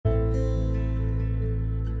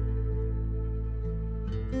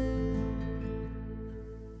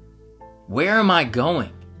Where am I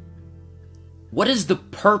going? What is the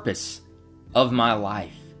purpose of my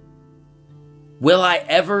life? Will I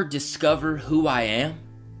ever discover who I am?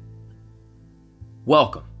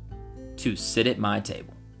 Welcome to Sit at My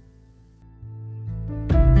Table.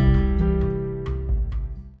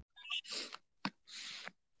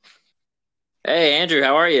 Hey, Andrew,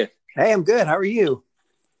 how are you? Hey, I'm good. How are you?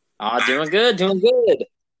 Doing good, doing good.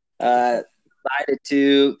 Excited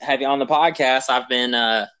to have you on the podcast. I've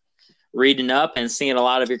been reading up and seeing a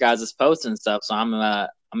lot of your guys' posts and stuff, so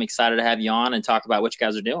I'm excited to have you on and talk about what you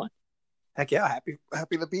guys are doing. Heck yeah,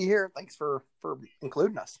 happy to be here. Thanks for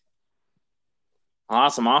including us.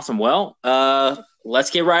 Awesome. Well, let's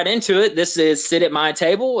get right into it. This is Sit at My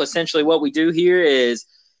Table. Essentially, what we do here is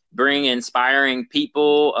bring inspiring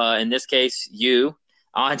people, in this case, you,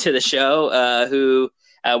 onto the show, who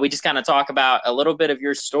we just kind of talk about a little bit of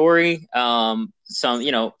your story, some of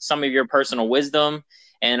your personal wisdom,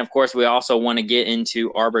 and of course, we also want to get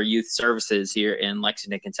into Arbor Youth Services here in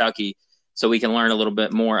Lexington, Kentucky, so we can learn a little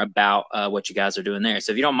bit more about what you guys are doing there.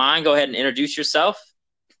 So, if you don't mind, go ahead and introduce yourself.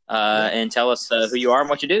 And tell us who you are and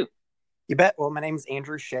what you do. You bet. Well, my name is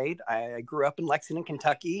Andrew Shade. I grew up in Lexington,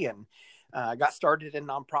 Kentucky, and got started in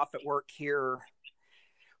nonprofit work here,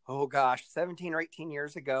 17 or 18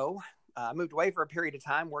 years ago. Moved away for a period of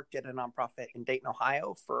time, worked at a nonprofit in Dayton,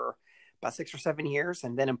 Ohio for about 6 or 7 years,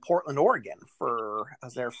 and then in Portland, Oregon I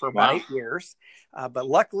was there for about 8 years. But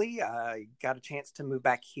luckily, I got a chance to move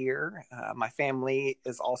back here. My family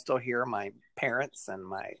is all still here, my parents and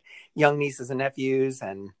my young nieces and nephews,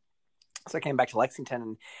 and so I came back to Lexington,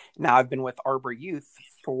 and now I've been with Arbor Youth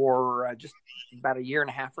for just about a year and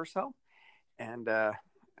a half or so, and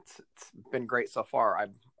it's been great so far.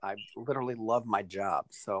 I literally love my job,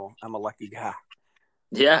 so I'm a lucky guy.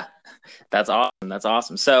 Yeah, that's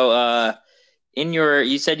awesome. So,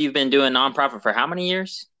 you said you've been doing nonprofit for how many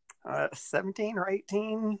years? 17 or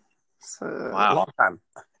 18. Wow. A long time.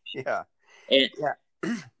 Yeah. Yeah.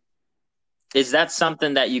 Is that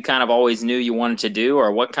something that you kind of always knew you wanted to do,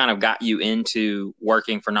 or what kind of got you into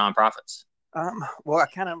working for nonprofits? Well,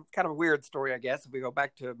 kind of a weird story, I guess. If we go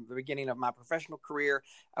back to the beginning of my professional career,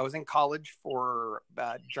 I was in college for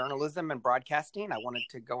journalism and broadcasting. I wanted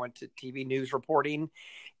to go into TV news reporting,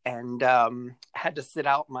 and had to sit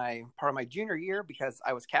out part of my junior year because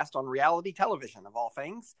I was cast on reality television, of all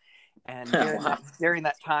things. And during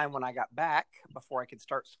that time when I got back, before I could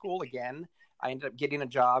start school again, I ended up getting a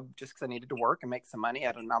job just because I needed to work and make some money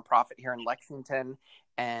at a nonprofit here in Lexington,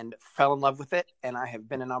 and fell in love with it. And I have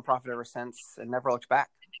been a nonprofit ever since and never looked back.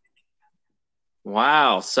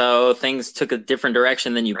 Wow. So things took a different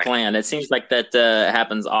direction than you planned. It seems like that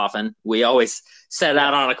happens often. We always set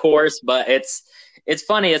out on a course, but it's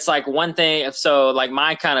funny. It's like one thing. So like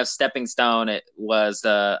my kind of stepping stone, it was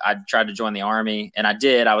I tried to join the Army, and I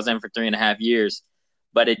did. I was in for 3.5 years,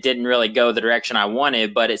 but it didn't really go the direction I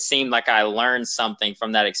wanted. But it seemed like I learned something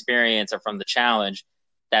from that experience or from the challenge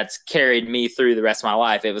that's carried me through the rest of my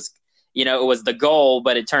life. It was, it was the goal,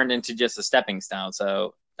 but it turned into just a stepping stone.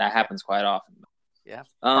 So that happens quite often. Yeah,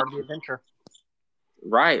 part of the adventure.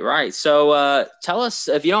 Right. So tell us,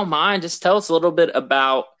 if you don't mind, just tell us a little bit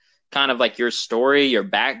about kind of like your story, your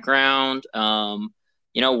background.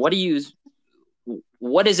 What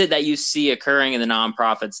is it that you see occurring in the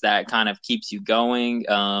nonprofits that kind of keeps you going?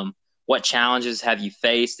 What challenges have you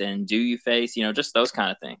faced, and do you face, just those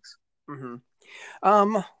kind of things? Mm-hmm.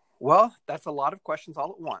 Well, that's a lot of questions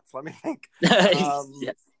all at once. Let me think.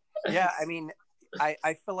 Yeah, I mean,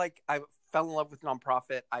 I feel like I fell in love with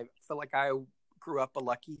nonprofit. I feel like I grew up a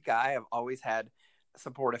lucky guy. I've always had a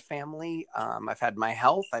supportive family. I've had my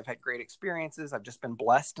health. I've had great experiences. I've just been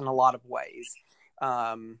blessed in a lot of ways.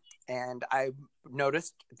 And I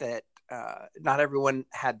noticed that not everyone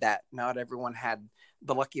had that. Not everyone had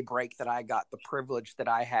the lucky break that I got, the privilege that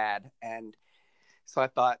I had. And so I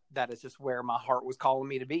thought that is just where my heart was calling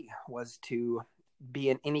me to be, was to be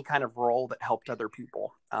in any kind of role that helped other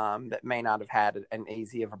people that may not have had an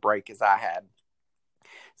easy of a break as I had.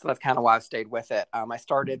 So that's kind of why I stayed with it. I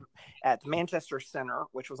started at the Manchester Center,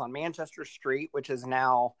 which was on Manchester Street, which is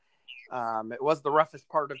now, it was the roughest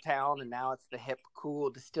part of town, and now it's the hip, cool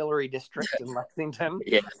distillery district in Lexington.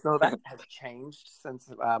 Yeah. So that has changed since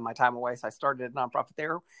my time away. So I started a nonprofit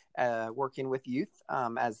there, working with youth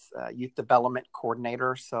as a youth development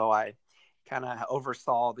coordinator. So I kind of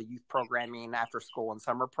oversaw the youth programming, after school and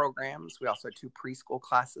summer programs. We also had 2 preschool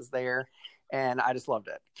classes there, and I just loved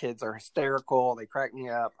it. Kids are hysterical. They crack me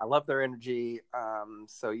up. I love their energy.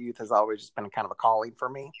 So youth has always just been kind of a calling for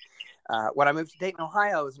me. When I moved to Dayton,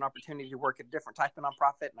 Ohio, it was an opportunity to work at a different type of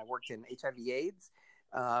nonprofit, and I worked in HIV/AIDS.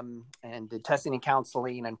 and did testing and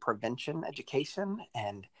counseling and prevention education,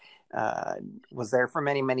 and was there for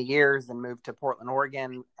many, many years, and moved to Portland,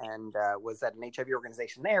 Oregon, and was at an HIV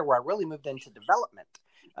organization there where I really moved into development,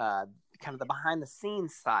 kind of the behind the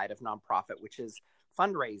scenes side of nonprofit, which is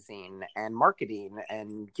fundraising and marketing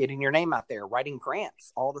and getting your name out there, writing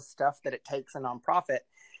grants, all the stuff that it takes a nonprofit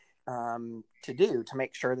to do to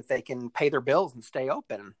make sure that they can pay their bills and stay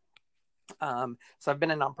open. So I've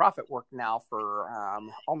been in nonprofit work now for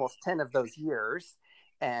almost 10 of those years,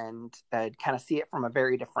 and kind of see it from a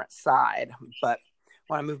very different side. But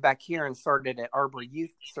when I moved back here and started at Arbor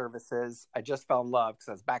Youth Services, I just fell in love because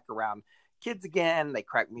I was back around kids again. They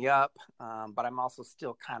cracked me up, but I'm also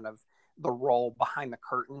still kind of the role behind the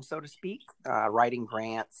curtain, so to speak, writing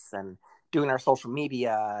grants and doing our social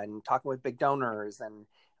media and talking with big donors and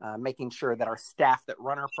making sure that our staff that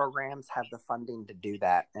run our programs have the funding to do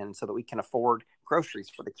that, and so that we can afford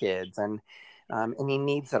groceries for the kids, and any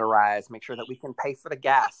needs that arise, make sure that we can pay for the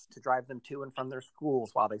gas to drive them to and from their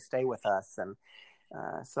schools while they stay with us. And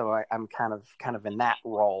so I'm kind of in that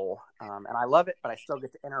role, and I love it, but I still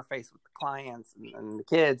get to interface with the clients and the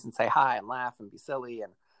kids and say hi and laugh and be silly,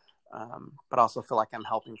 and but also feel like I'm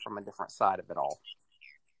helping from a different side of it all.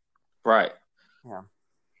 Right. Yeah.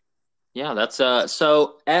 Yeah, that's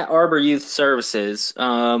so at Arbor Youth Services,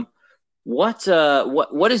 what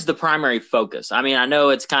is the primary focus? I mean, I know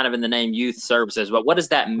it's kind of in the name Youth Services, but what does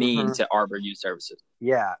that mean to Arbor Youth Services?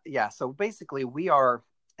 Yeah. So basically, we are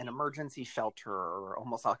an emergency shelter, or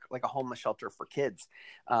almost like a homeless shelter for kids.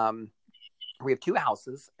 We have 2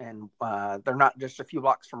 houses, and they're not just a few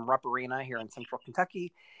blocks from Rupp Arena here in Central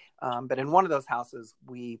Kentucky. But in one of those houses,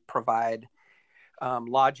 we provide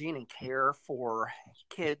lodging and care for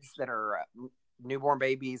kids that are newborn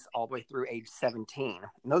babies all the way through age 17.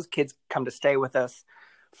 And those kids come to stay with us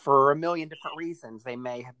for a million different reasons. They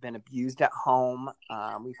may have been abused at home.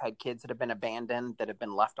 We've had kids that have been abandoned, that have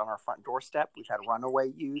been left on our front doorstep. We've had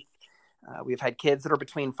runaway youth. We've had kids that are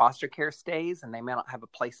between foster care stays, and they may not have a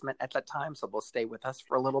placement at that time, so they'll stay with us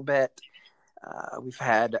for a little bit. We've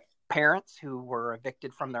had parents who were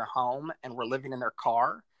evicted from their home and were living in their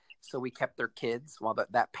car, so we kept their kids while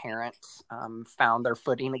that parent found their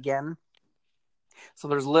footing again. So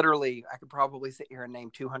there's literally, I could probably sit here and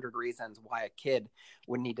name 200 reasons why a kid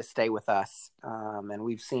would need to stay with us. And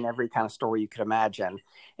we've seen every kind of story you could imagine.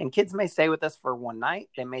 And kids may stay with us for one night.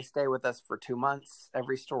 They may stay with us for 2 months.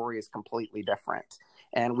 Every story is completely different.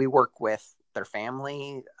 And we work with their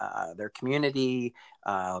family, their community,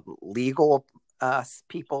 legal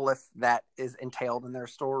people, if that is entailed in their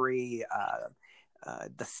story,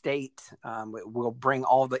 the state. Will bring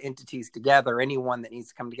all the entities together, anyone that needs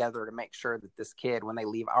to come together to make sure that this kid, when they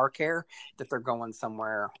leave our care, that they're going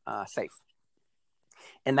somewhere safe.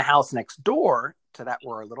 In the house next door to that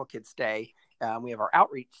where our little kids stay, we have our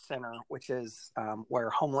outreach center, which is where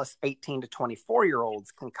homeless 18 to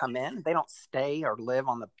 24-year-olds can come in. They don't stay or live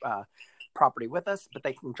on the property with us, but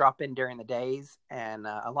they can drop in during the days, and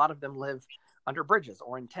a lot of them live under bridges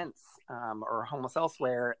or in tents or homeless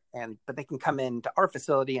elsewhere, but they can come into our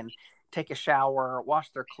facility and take a shower, wash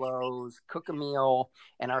their clothes, cook a meal,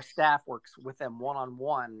 and our staff works with them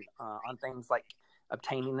one-on-one on things like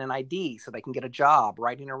obtaining an ID so they can get a job,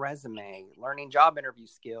 writing a resume, learning job interview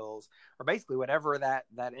skills, or basically whatever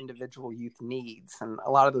that individual youth needs. And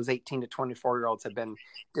a lot of those 18 to 24-year-olds have been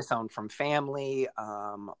disowned from family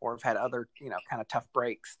or have had other, kind of tough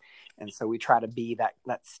breaks. And so we try to be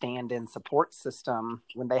that stand-in support system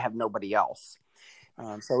when they have nobody else.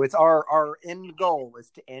 So it's our end goal is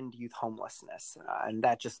to end youth homelessness. And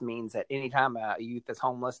that just means that anytime a youth is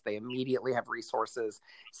homeless, they immediately have resources,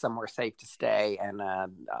 somewhere safe to stay, and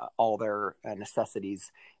all their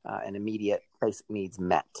necessities and immediate basic needs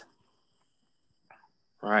met.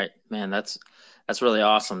 Right, man, that's really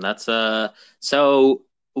awesome. That's so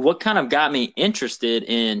what kind of got me interested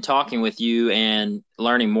in talking with you and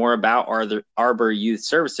learning more about Arbor Youth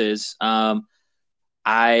Services.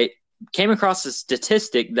 I came across a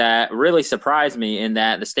statistic that really surprised me, in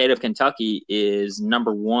that the state of Kentucky is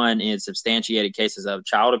number 1 in substantiated cases of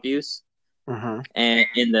child abuse, and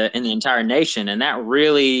in the entire nation. And that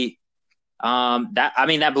really,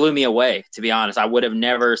 that blew me away, to be honest. I would have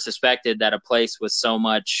never suspected that a place with so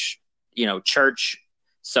much, church,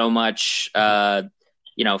 so much,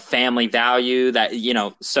 family value,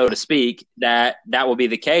 that, so to speak, that will be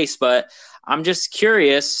the case. But I'm just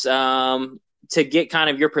curious, to get kind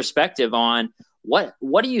of your perspective on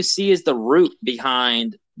what do you see as the root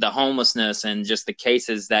behind the homelessness and just the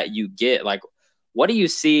cases that you get? Like, what do you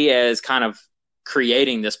see as kind of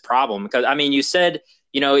creating this problem? Because, I mean, you said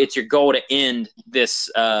it's your goal to end this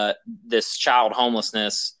this child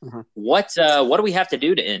homelessness. Mm-hmm. What do we have to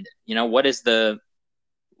do to end it?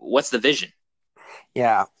 What's the vision?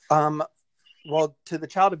 Yeah. Well, to the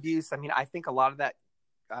child abuse, I mean, I think a lot of that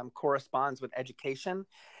corresponds with education.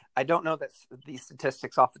 I don't know these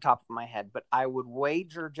statistics off the top of my head, but I would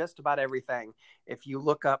wager just about everything. If you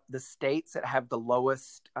look up the states that have the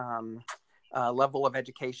lowest level of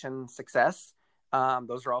education success,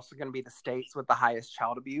 those are also going to be the states with the highest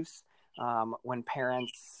child abuse. When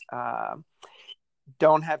parents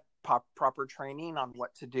don't have proper training on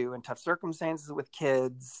what to do in tough circumstances with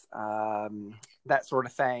kids, that sort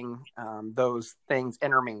of thing, those things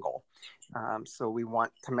intermingle. So we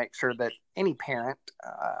want to make sure that any parent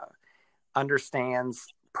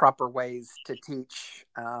understands proper ways to teach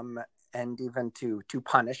and even to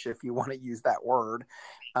punish, if you want to use that word,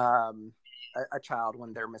 a child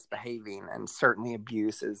when they're misbehaving. And certainly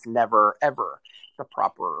abuse is never, ever the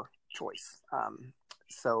proper choice.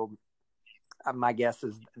 So my guess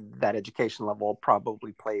is that education level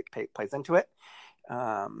probably plays into it.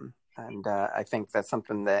 And I think that's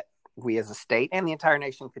something that we as a state and the entire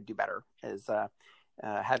nation could do better, is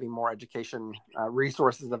having more education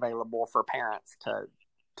resources available for parents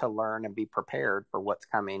to learn and be prepared for what's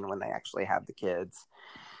coming when they actually have the kids.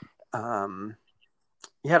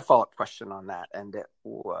 You had a follow-up question on that, and it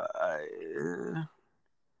was...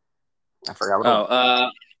 I forgot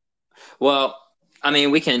what well, I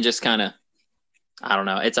mean, we can just kind of, I don't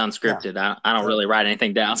know. It's unscripted. Yeah. I don't really write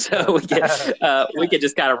anything down, so we can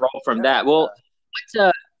just kind of roll from that. Well,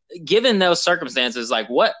 given those circumstances, like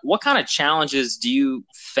what kind of challenges do you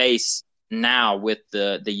face now with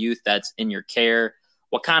the youth that's in your care?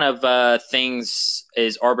 What kind of things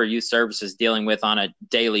is Arbor Youth Services dealing with on a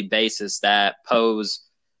daily basis that pose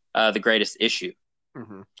the greatest issue?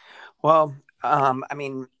 Mm-hmm. Well, I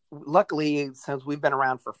mean, luckily, since we've been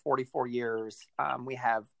around for 44 years, we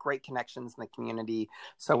have great connections in the community.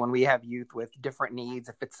 So when we have youth with different needs,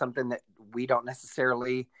 if it's something that we don't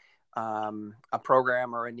necessarily, a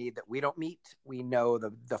program or a need that we don't meet, we know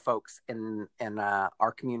the folks in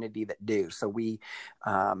our community that do. So we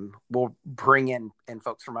will bring in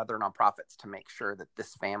folks from other nonprofits to make sure that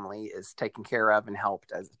this family is taken care of and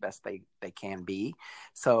helped as best they can be.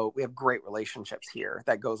 So we have great relationships here.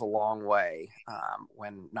 That goes a long way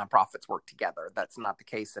when nonprofits work together. That's not the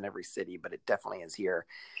case in every city, but it definitely is here,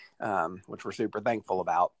 which we're super thankful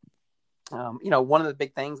about. One of the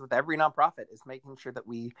big things with every nonprofit is making sure that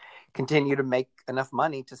we continue to make enough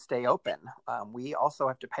money to stay open. We also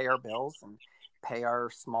have to pay our bills and pay our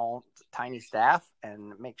small, tiny staff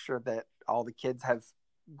and make sure that all the kids have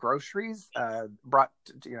groceries brought,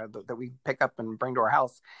 that we pick up and bring to our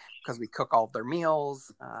house because we cook all of their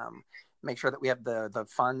meals. Make sure that we have the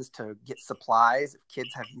funds to get supplies. If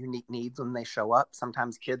kids have unique needs when they show up,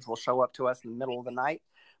 sometimes kids will show up to us in the middle of the night,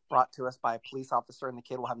 brought to us by a police officer, and the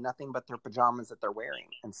kid will have nothing but their pajamas that they're wearing.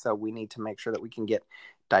 And so we need to make sure that we can get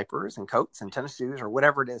diapers and coats and tennis shoes or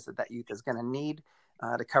whatever it is that youth is going to need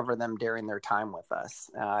to cover them during their time with us.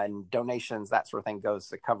 And donations, that sort of thing, goes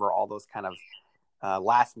to cover all those kind of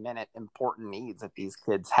last minute important needs that these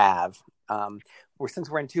kids have. Since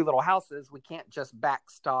we're in two little houses, we can't just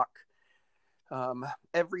backstock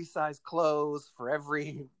every size clothes for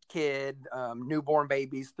every kid, newborn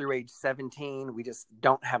babies through age 17. We just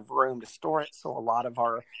don't have room to store it. So a lot of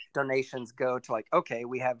our donations go to okay,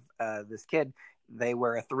 we have this kid, they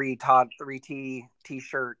wear a 3T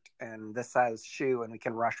t-shirt and this size shoe, and we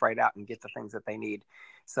can rush right out and get the things that they need.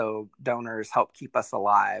 So donors help keep us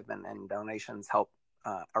alive, and donations help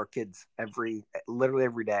our kids literally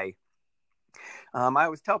every day. I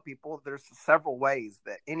always tell people there's several ways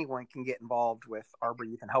that anyone can get involved with Arbor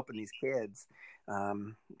Youth and helping these kids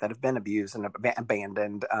that have been abused and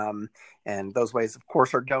abandoned. And those ways, of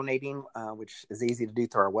course, are donating, which is easy to do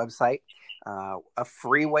through our website. A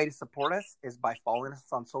free way to support us is by following us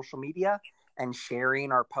on social media and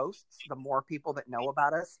sharing our posts. The more people that know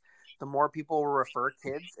about us, the more people will refer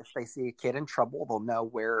kids. If they see a kid in trouble, they'll know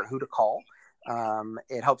who to call.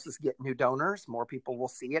 It helps us get new donors. More people will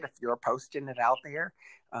see it if you're posting it out there,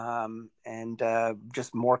 and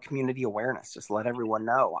just more community awareness. Just let everyone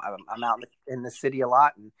know. I'm out in the city a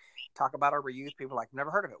lot and talk about Arbor Youth. People are like,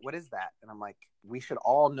 never heard of it. What is that? And I'm like, we should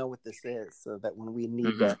all know what this is, so that when we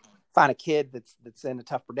need to find a kid that's in a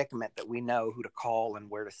tough predicament, that we know who to call and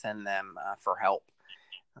where to send them for help.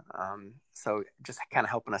 So just kind of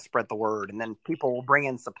helping us spread the word, and then people will bring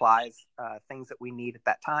in supplies, things that we need at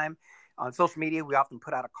that time. On social media, we often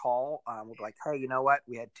put out a call. We'll be like, hey, you know what?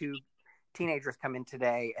 We had 2 teenagers come in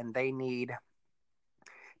today, and they need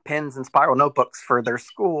pens and spiral notebooks for their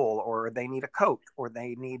school, or they need a coat, or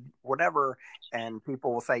they need whatever. And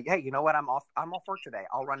people will say, hey, you know what? I'm off work today.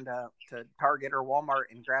 I'll run to Target or Walmart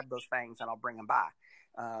and grab those things and I'll bring them by.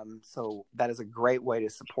 So that is a great way to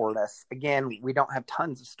support us. Again, we don't have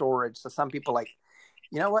tons of storage. So some people like,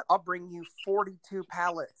 you know what? I'll bring you 42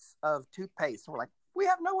 pallets of toothpaste. And we're like, we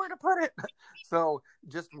have nowhere to put it. So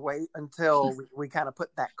just wait until we kind of put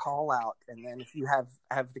that call out. And then if you have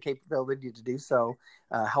the capability to do so,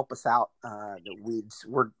 help us out.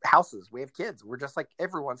 We're houses. We have kids. We're just like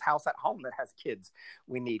everyone's house at home that has kids.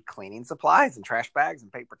 We need cleaning supplies and trash bags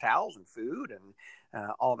and paper towels and food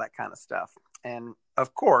and all that kind of stuff. And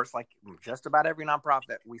of course, like just about every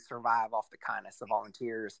nonprofit, we survive off the kindness of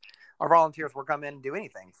volunteers. Our volunteers will come in and do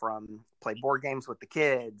anything from play board games with the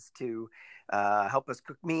kids to help us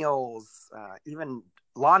cook meals, even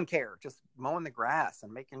lawn care, just mowing the grass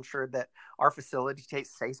and making sure that our facility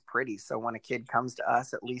stays pretty. So when a kid comes to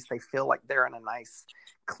us, at least they feel like they're in a nice,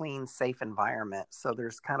 clean, safe environment. So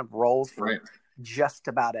there's kind of roles for just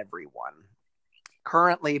about everyone.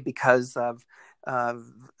 Currently, because of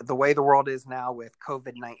the way the world is now with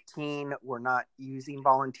COVID-19, we're not using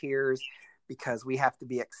volunteers because we have to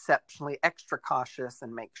be exceptionally extra cautious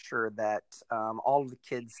and make sure that all of the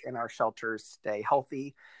kids in our shelters stay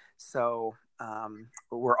healthy. So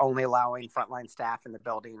we're only allowing frontline staff in the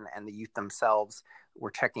building, and the youth themselves,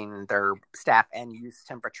 we're checking their staff and youth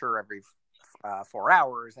temperature every 4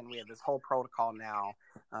 hours. And we have this whole protocol now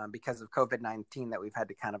because of COVID-19 that we've had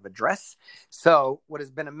to kind of address. So what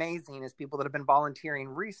has been amazing is people that have been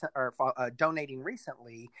volunteering donating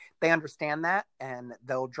recently, they understand that, and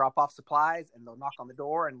they'll drop off supplies and they'll knock on the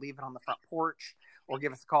door and leave it on the front porch, or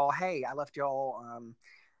give us a call. Hey, I left y'all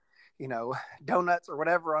donuts or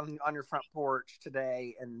whatever on your front porch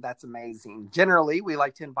today. And that's amazing. Generally, we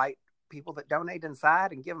like to invite people that donate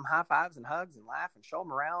inside and give them high fives and hugs and laugh and show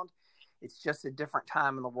them around. It's just a different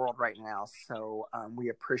time in the world right now. So we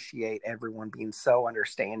appreciate everyone being so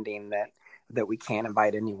understanding that we can't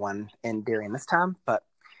invite anyone in during this time. But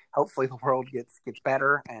hopefully the world gets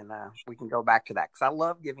better and we can go back to that. Because I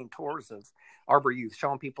love giving tours of Arbor Youth,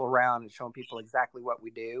 showing people around and showing people exactly what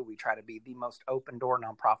we do. We try to be the most open door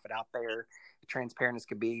nonprofit out there, transparent as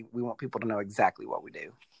could be. We want people to know exactly what we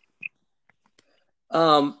do.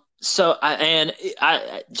 So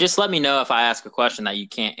I just let me know if I ask a question that you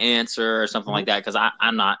can't answer or something like that, because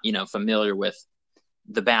I'm not familiar with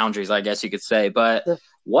the boundaries, I guess you could say. But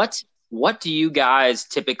what do you guys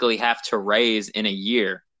typically have to raise in a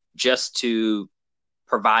year just to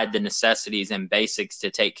provide the necessities and basics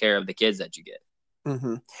to take care of the kids that you get?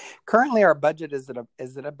 Mm-hmm. Currently, our budget is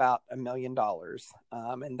at about $1 million,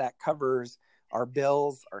 and that covers our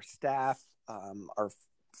bills, our staff, our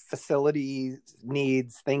facility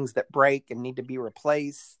needs, things that break and need to be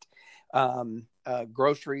replaced,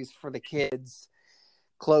 groceries for the kids,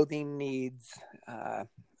 clothing needs,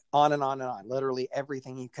 on and on and on. Literally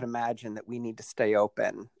everything you can imagine that we need to stay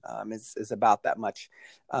open is about that much.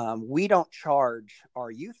 We don't charge our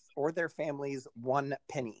youth or their families one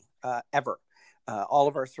penny ever. All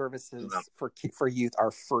of our services for youth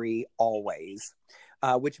are free always,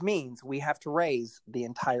 which means we have to raise the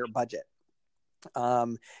entire budget.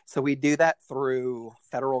 So we do that through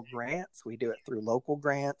federal grants. We do it through local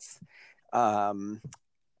grants,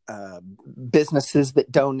 businesses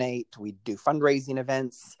that donate. We do fundraising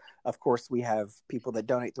events. Of course, we have people that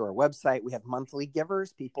donate through our website. We have monthly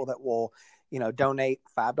givers, people that will, donate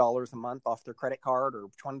 $5 a month off their credit card or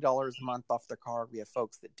 $20 a month off their card. We have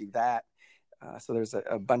folks that do that. So there's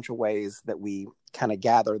a bunch of ways that we kind of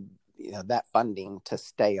gather, that funding to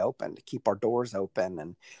stay open, to keep our doors open.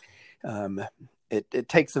 And it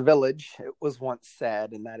takes a village, it was once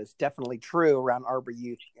said, and that is definitely true around Arbor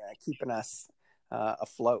Youth, keeping us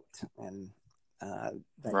afloat. And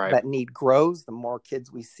that need grows. The more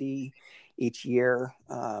kids we see each year,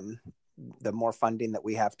 the more funding that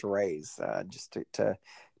we have to raise just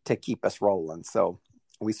to keep us rolling. So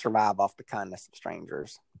we survive off the kindness of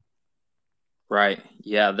strangers. Right.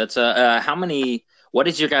 Yeah. That's what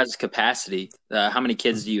is your guys' capacity? How many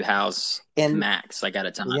kids do you house max, at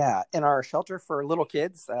a time? Yeah. In our shelter for little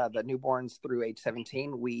kids, the newborns through age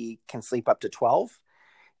 17, we can sleep up to 12.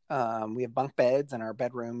 We have bunk beds in our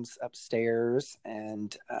bedrooms upstairs,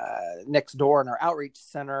 and next door in our outreach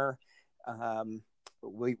center,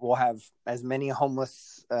 we will have as many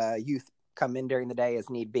homeless youth come in during the day as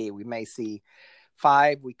need be. We may see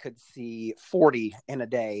 5, we could see 40 in a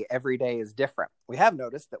day. Every day is different. We have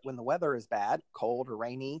noticed that when the weather is bad, cold or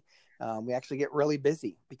rainy, we actually get really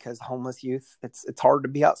busy because homeless youth, it's hard to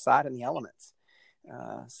be outside in the elements.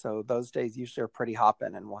 So those days usually are pretty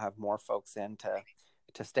hopping, and we'll have more folks in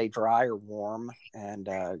to stay dry or warm and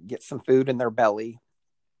get some food in their belly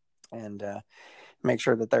and make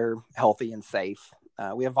sure that they're healthy and safe.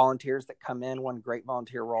 We have volunteers that come in, one great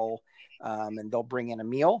volunteer role, and they'll bring in a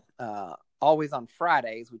meal. Always on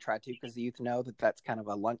Fridays, we try to, because the youth know that that's kind of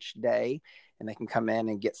a lunch day and they can come in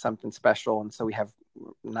and get something special. And so we have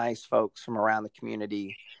nice folks from around the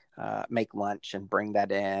community make lunch and bring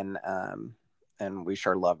that in. And we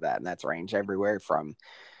sure love that. And that's range everywhere from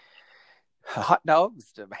hot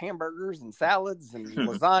dogs to hamburgers and salads and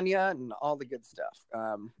lasagna and all the good stuff.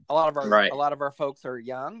 A lot of our folks are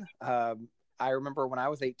young. I remember when I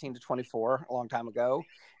was 18 to 24 a long time ago,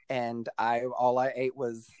 and all I ate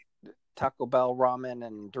was Taco Bell ramen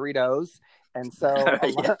and Doritos. And so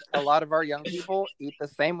a lot of our young people eat the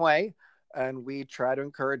same way, and we try to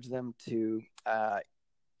encourage them to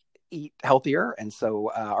eat healthier. And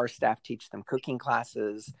so our staff teach them cooking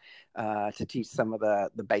classes to teach some of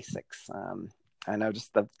the basics. I know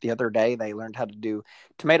just the other day they learned how to do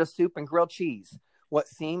tomato soup and grilled cheese. What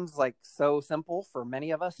seems like so simple for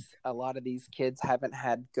many of us, a lot of these kids haven't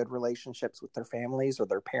had good relationships with their families or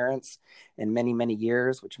their parents in many, many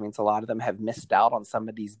years, which means a lot of them have missed out on some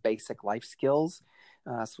of these basic life skills.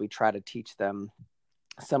 So we try to teach them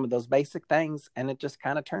some of those basic things, and it just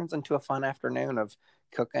kind of turns into a fun afternoon of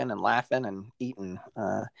cooking and laughing and eating.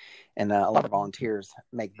 And a lot of volunteers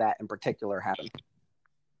make that in particular happen.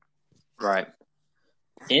 Right.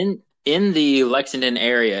 In the Lexington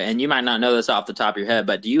area, and you might not know this off the top of your head,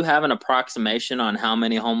 but do you have an approximation on how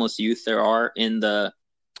many homeless youth there are in the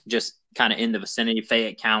vicinity,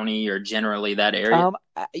 Fayette County, or generally that area?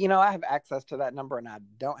 I have access to that number, and I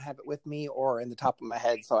don't have it with me or in the top of my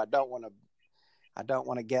head, so I don't want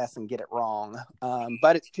to guess and get it wrong.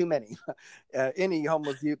 But it's too many. Any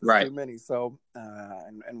homeless youth is too many. So,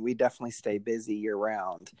 and we definitely stay busy year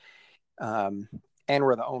round. And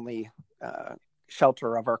we're the only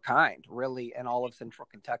shelter of our kind, really, in all of Central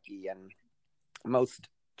Kentucky. And most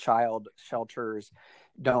child shelters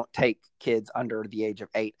don't take kids under the age of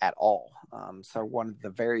 8 at all. So one of the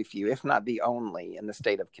very few, if not the only, in the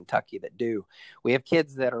state of Kentucky that do. We have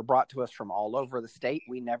kids that are brought to us from all over the state.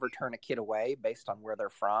 We never turn a kid away based on where they're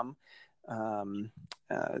from.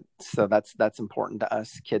 So that's important to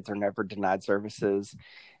us. Kids are never denied services.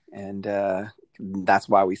 And that's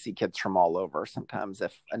why we see kids from all over. Sometimes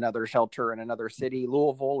if another shelter in another city,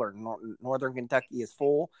 Louisville or Northern Kentucky is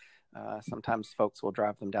full, sometimes folks will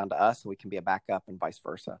drive them down to us and we can be a backup and vice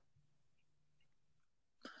versa.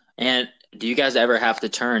 And do you guys ever have to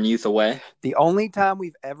turn youth away? The only time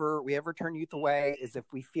we ever turn youth away is if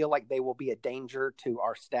we feel like they will be a danger to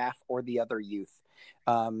our staff or the other youth.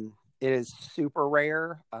 It is super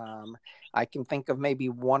rare. I can think of maybe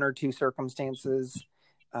one or two circumstances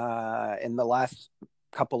in the last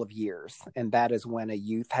couple of years, and that is when a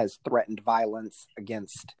youth has threatened violence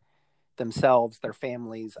against themselves, their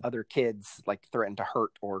families, other kids, like threatened to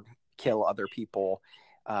hurt or kill other people,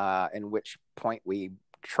 in which point we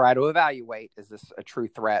try to evaluate, is this a true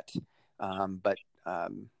threat? But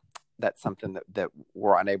that's something that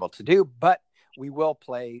we're unable to do, but we will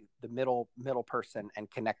play the middle person and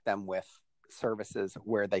connect them with services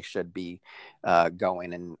where they should be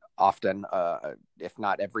going. And often, if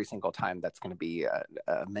not every single time, that's going to be a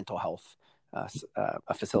mental health,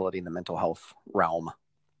 a facility in the mental health realm.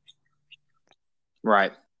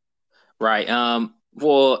 Right.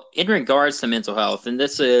 Well, in regards to mental health, and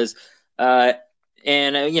this is, like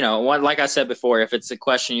I said before, if it's a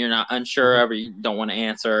question you're not unsure of or you don't want to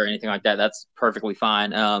answer or anything like that, that's perfectly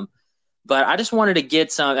fine. But I just wanted to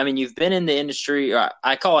get you've been in the industry,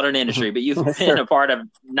 I call it an industry, but you've been a part of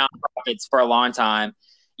nonprofits for a long time.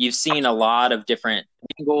 You've seen a lot of different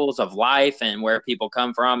angles of life and where people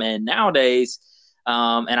come from. And nowadays,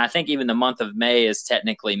 and I think even the month of May is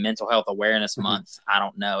technically Mental Health Awareness Month. I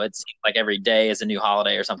don't know. It seems like every day is a new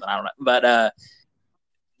holiday or something. I don't know. But,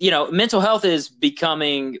 mental health is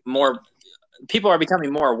becoming people are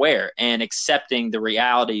becoming more aware and accepting the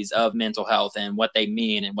realities of mental health and what they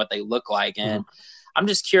mean and what they look like. And I'm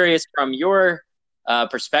just curious, from your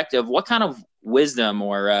perspective, what kind of wisdom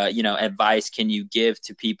or, advice can you give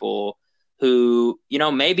to people who,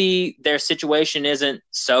 maybe their situation isn't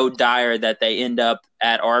so dire that they end up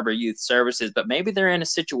at Arbor Youth Services, but maybe they're in a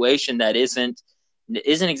situation that isn't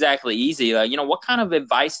exactly easy. What kind of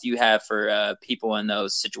advice do you have for people in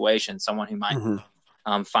those situations, someone who might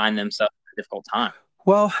find themselves in a difficult time?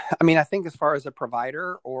 Well, I think as far as a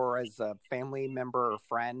provider or as a family member or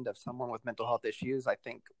friend of someone with mental health issues, I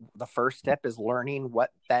think the first step is learning what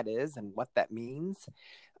that is and what that means.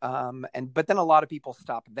 But then a lot of people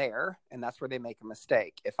stop there, and that's where they make a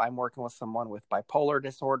mistake. If I'm working with someone with bipolar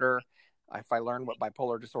disorder, If I learn what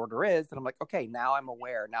bipolar disorder is, then I'm like, okay, now I'm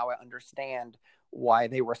aware. Now I understand why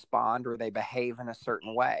they respond or they behave in a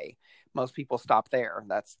certain way. Most people stop there.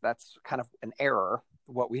 That's kind of an error.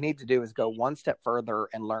 What we need to do is go one step further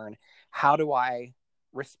and learn, how do I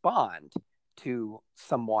respond to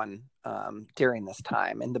someone during this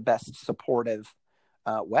time in the best supportive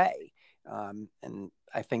way. And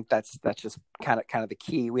I think that's just kind of the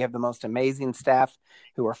key. We have the most amazing staff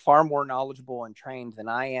who are far more knowledgeable and trained than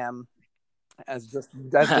I am as just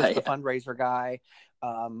Yeah. the fundraiser guy.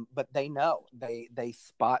 But they know, they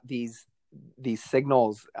spot these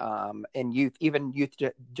signals in youth. Even youth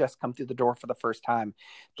just come through the door for the first time.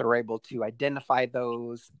 They're able to identify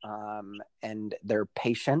those, and they're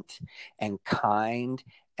patient and kind,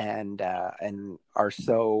 and are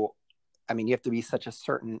so, I mean, you have to be such a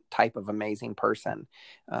certain type of amazing person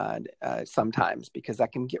sometimes, because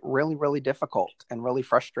that can get really, really difficult and really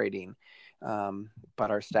frustrating. But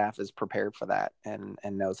our staff is prepared for that and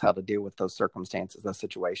knows how to deal with those circumstances, those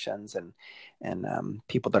situations, and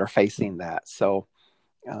people that are facing that. So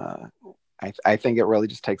I think it really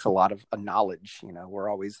just takes a lot of knowledge. You know, we're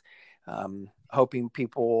always hoping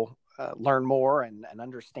people learn more and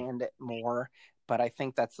understand it more. But I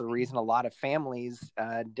think that's the reason a lot of families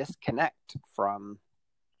disconnect from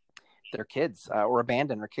their kids or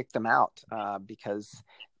abandon or kick them out because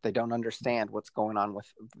they don't understand what's going on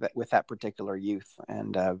with that particular youth.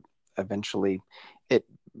 And eventually it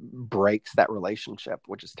breaks that relationship,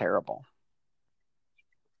 which is terrible.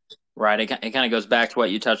 Right. It kind of goes back to what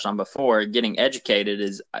you touched on before. Getting educated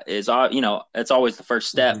is it's always the first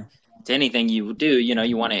step to anything you do. You know,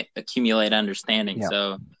 you want to accumulate understanding. Yeah.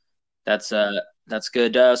 So that's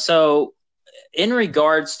good. So in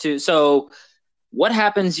regards to, what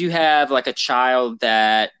happens? You have like a child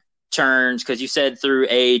that turns, because you said through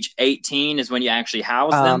age 18 is when you actually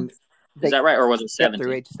house them. Is that right? Or was it 17?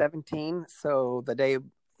 Through age 17. So the day,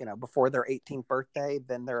 before their 18th birthday,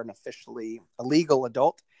 then they're an officially a legal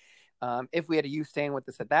adult. If we had a youth staying with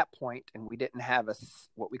us at that point and we didn't have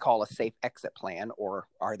what we call a safe exit plan, or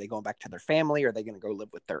are they going back to their family? Are they going to go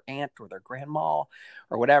live with their aunt or their grandma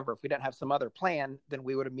or whatever? If we didn't have some other plan, then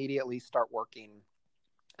we would immediately start working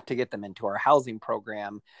to get them into our housing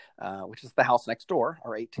program, which is the house next door,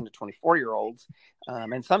 our 18 to 24-year-olds.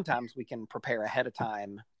 And sometimes we can prepare ahead of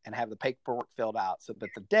time and have the paperwork filled out so that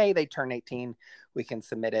the day they turn 18, we can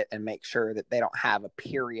submit it and make sure that they don't have a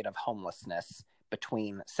period of homelessness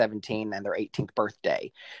between 17 and their 18th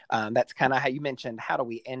birthday. That's kind of how you mentioned, how do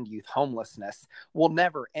we end youth homelessness? We'll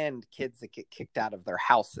never end kids that get kicked out of their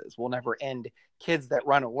houses. We'll never end kids that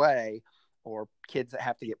run away or kids that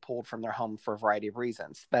have to get pulled from their home for a variety of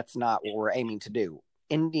reasons. That's not what we're aiming to do.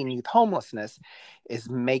 Ending youth homelessness is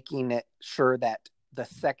making it sure that the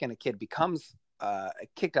second a kid becomes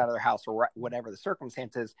kicked out of their house or whatever the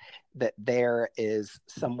circumstances, that there is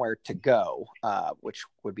somewhere to go, which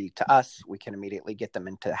would be to us. We can immediately get them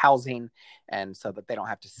into housing, and so that they don't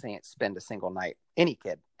have to spend a single night, any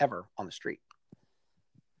kid ever, on the street.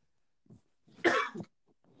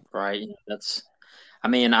 Right.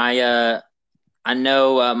 I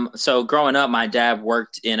know, so growing up, my dad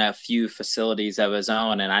worked in a few facilities of his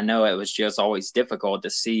own, and I know it was just always difficult to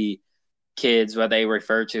see kids, what they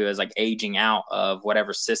refer to as like aging out of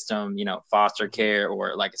whatever system, foster care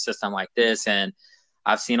or like a system like this. And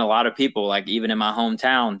I've seen a lot of people, like even in my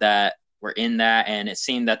hometown, that were in that, and it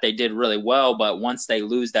seemed that they did really well. But once they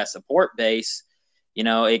lose that support base,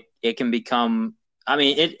 it can become,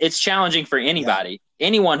 it's challenging for anybody,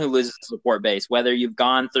 anyone who loses a support base, whether you've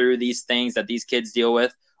gone through these things that these kids deal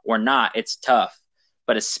with or not. It's tough,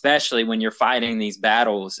 but especially when you're fighting these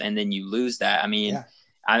battles and then you lose that.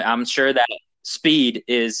 I'm sure that speed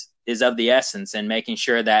is of the essence, and making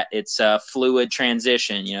sure that it's a fluid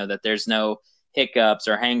transition, that there's no hiccups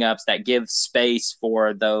or hangups, that give space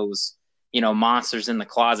for those, monsters in the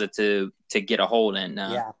closet to get a hold and,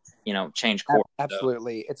 change course.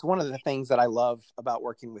 Absolutely. So it's one of the things that I love about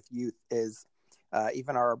working with youth is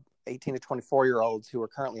even our 18 to 24-year-olds who are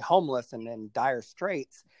currently homeless and in dire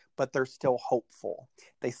straits, but they're still hopeful.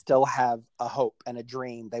 They still have a hope and a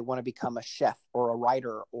dream. They want to become a chef or a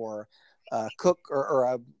writer or a cook or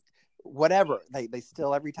a whatever. They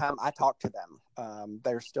still, every time I talk to them,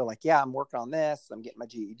 they're still like, yeah, I'm working on this. I'm getting my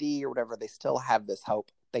GED or whatever. They still have this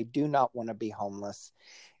hope. They do not want to be homeless,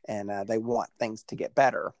 and they want things to get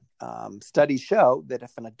better. Studies show that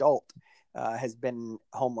if an adult has been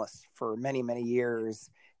homeless for many, many years,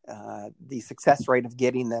 the success rate of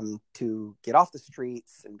getting them to get off the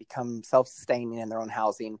streets and become self-sustaining in their own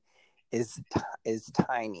housing is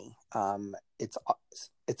tiny.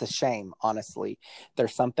 It's a shame, honestly.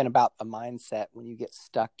 There's something about the mindset when you get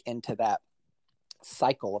stuck into that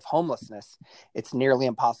cycle of homelessness, it's nearly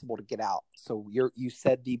impossible to get out. So you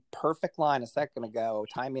said the perfect line a second ago,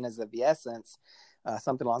 timing is of the essence,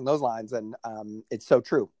 something along those lines. And it's so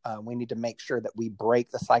true. We need to make sure that we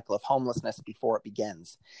break the cycle of homelessness before it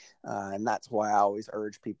begins. And that's why I always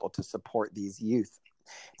urge people to support these youth.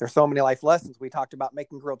 There's so many life lessons. We talked about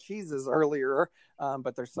making grilled cheeses earlier,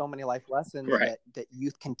 but there's so many life lessons that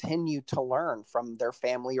youth continue to learn from their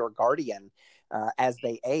family or guardian as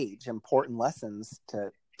they age. Important lessons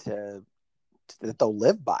that they'll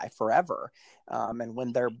live by forever. And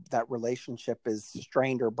when that relationship is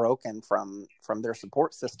strained or broken from their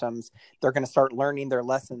support systems, they're going to start learning their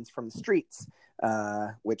lessons from the streets,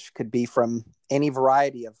 which could be from any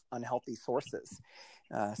variety of unhealthy sources.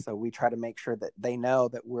 So we try to make sure that they know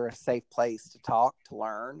that we're a safe place to talk, to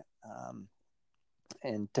learn,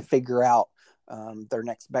 and to figure out their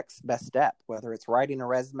next best step, whether it's writing a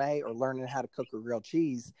resume or learning how to cook a grilled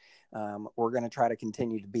cheese. We're going to try to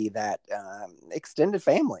continue to be that extended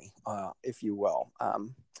family, if you will,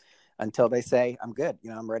 until they say, I'm good.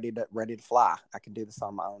 I'm ready to fly. I can do this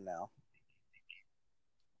on my own now.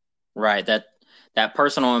 Right. That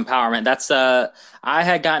personal empowerment, that's, I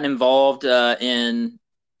had gotten involved in,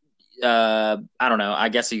 I don't know, I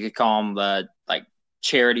guess you could call them like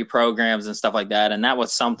charity programs and stuff like that. And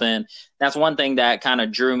that's one thing that kind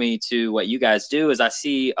of drew me to what you guys do, is I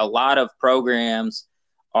see a lot of programs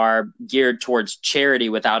are geared towards charity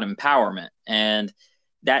without empowerment. And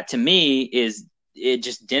that to me it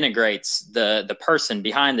just denigrates the person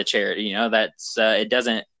behind the charity, it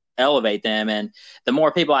doesn't elevate them. And the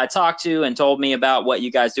more people I talked to and told me about what you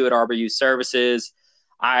guys do at Arbor Youth Services,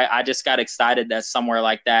 I just got excited that somewhere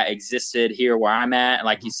like that existed here where I'm at. And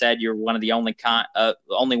like you said, you're one of the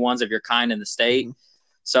only ones of your kind in the state. Mm-hmm.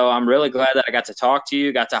 So I'm really glad that I got to talk to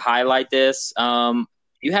you, got to highlight this.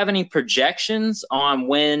 You have any projections on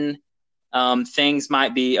when things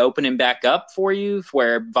might be opening back up for you,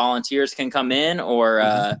 where volunteers can come in, or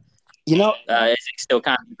is it still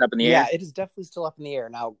kind of up in the air? Yeah, it is definitely still up in the air.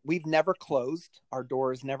 Now, we've never closed. Our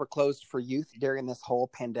doors never closed for youth during this whole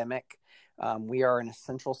pandemic. We are an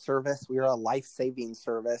essential service. We are a life-saving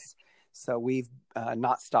service. So we've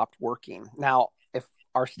not stopped working. Now, if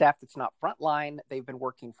our staff that's not frontline, they've been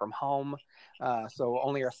working from home. So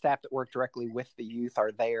only our staff that work directly with the youth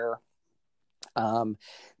are there.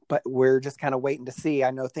 But we're just kind of waiting to see. I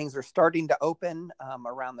know things are starting to open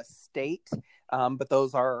around the state, but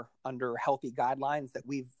those are under healthy guidelines that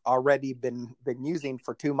we've already been using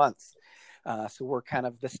for 2 months. So we're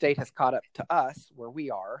the state has caught up to us where we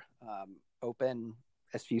are, open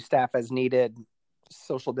as few staff as needed,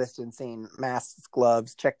 social distancing, masks,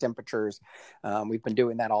 gloves, check temperatures. We've been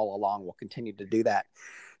doing that all along. We'll continue to do that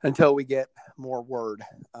until we get more word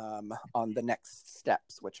on the next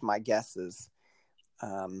steps, which my guess is,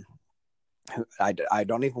 I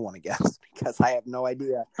don't even want to guess because I have no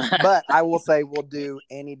idea. But I will say we'll do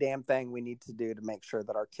any damn thing we need to do to make sure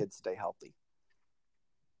that our kids stay healthy.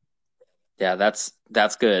 Yeah,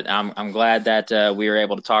 that's good. I'm glad that we were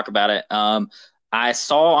able to talk about it. I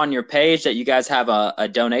saw on your page that you guys have a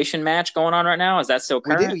donation match going on right now. Is that still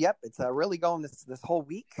current? We do. Yep, it's really going this whole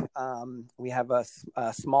week. We have a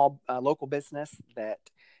small local business that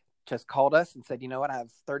just called us and said, you know what, I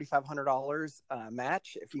have $3,500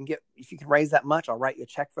 match. If you can raise that much, I'll write you a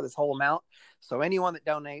check for this whole amount. So anyone that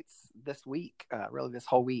donates this week, really this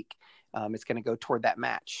whole week, it's going to go toward that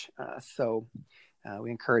match. So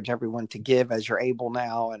we encourage everyone to give as you're able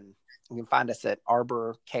now, and you can find us at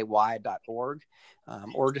arborky.org,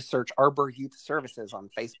 or just search Arbor Youth Services on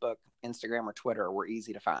Facebook, Instagram, or Twitter. We're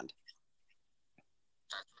easy to find.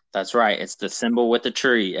 That's right. It's the symbol with the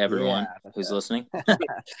tree, everyone who's listening.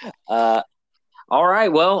 All right.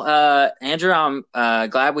 Well, Andrew, I'm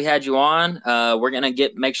glad we had you on. We're going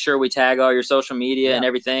to make sure we tag all your social media and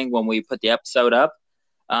everything when we put the episode up.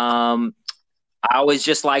 I always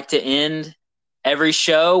just like to end every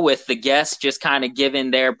show with the guests just kind of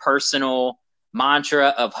giving their personal mantra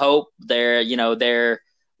of hope, their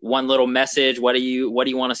one little message. What do you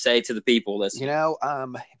want to say to the people listening?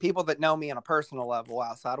 People that know me on a personal level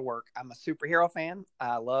outside of work, I'm a superhero fan.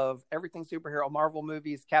 I love everything superhero, Marvel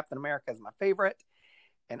movies. Captain America is my favorite.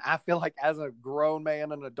 And I feel like as a grown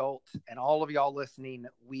man and adult, and all of y'all listening,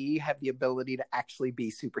 we have the ability to actually be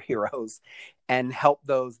superheroes and help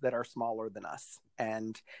those that are smaller than us.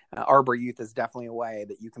 And Arbor Youth is definitely a way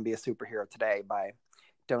that you can be a superhero today by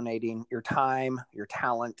donating your time, your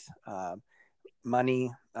talent,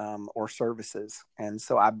 money, or services. And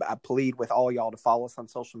so I plead with all y'all to follow us on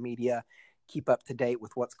social media, keep up to date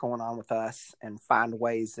with what's going on with us, and find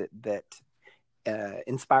ways that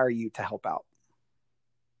inspire you to help out.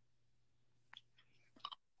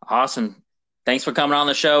 Awesome. Thanks for coming on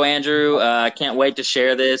the show, Andrew. I can't wait to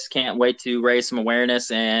share this. Can't wait to raise some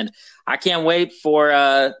awareness, and I can't wait for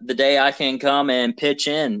the day I can come and pitch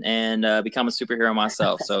in and become a superhero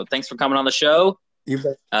myself. So thanks for coming on the show.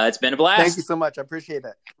 It's been a blast. Thank you so much. I appreciate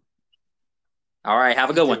it. All right.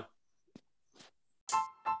 Have a good one.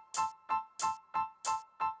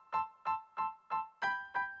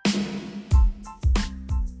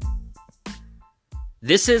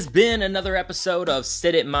 This has been another episode of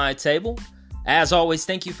Sit at My Table. As always,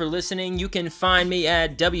 thank you for listening. You can find me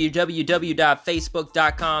at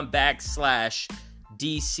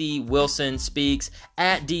www.facebook.com/DC Wilson Speaks,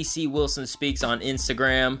 at DC Wilson Speaks on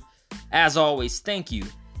Instagram. As always, thank you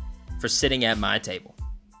for sitting at my table.